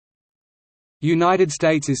United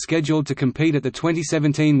States is scheduled to compete at the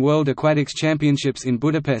 2017 World Aquatics Championships in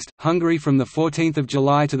Budapest, Hungary from 14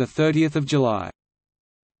 July to 30 July.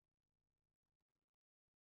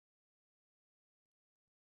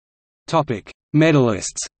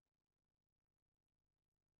 Medalists.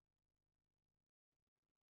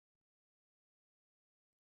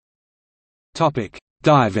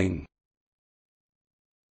 Diving.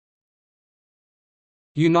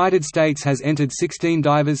 United States has entered 16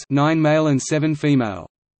 divers, 9 male and 7 female.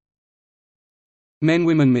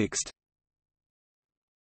 Men-women mixed.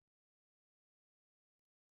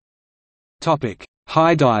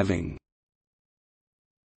 High diving.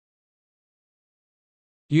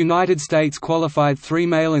 United States qualified 3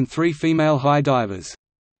 male and 3 female high divers.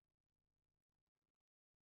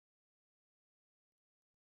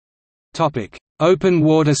 Open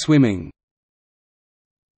water swimming.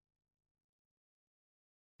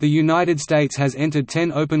 The United States has entered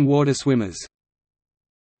 10 open water swimmers.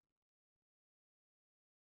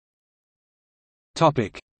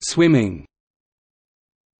 Swimming.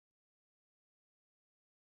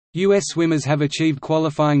 U.S. swimmers have achieved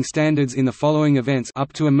qualifying standards in the following events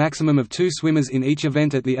up to a maximum of 2 swimmers in each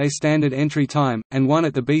event at the A standard entry time, and 1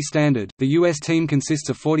 at the B standard. The U.S. team consists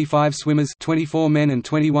of 45 swimmers, 24 men and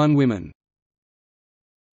 21 women.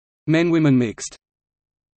 Men-women mixed.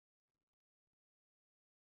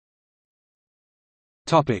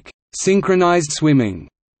 Synchronized swimming.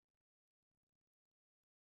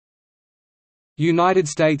 United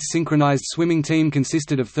States synchronized swimming team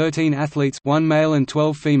consisted of 13 athletes, 1 male and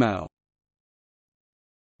 12 female.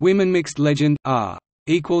 Women mixed legend R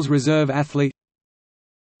equals reserve athlete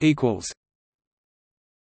equals.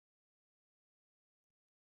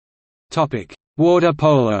 Water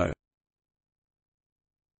polo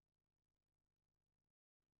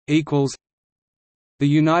equals. The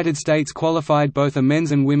United States qualified both a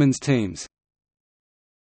men's and women's teams.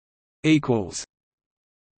 Equals.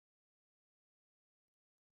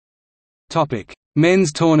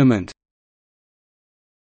 Men's tournament.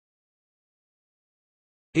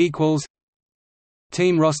 Equals.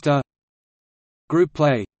 Team roster. Group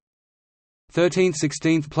play. 13th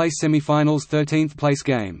 16th place semifinals 13th place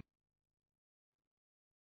game.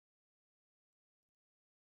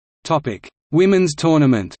 Women's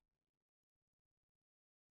tournament.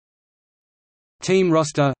 Team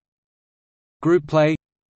roster. Group play.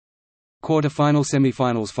 Quarter-final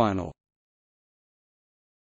semifinals final.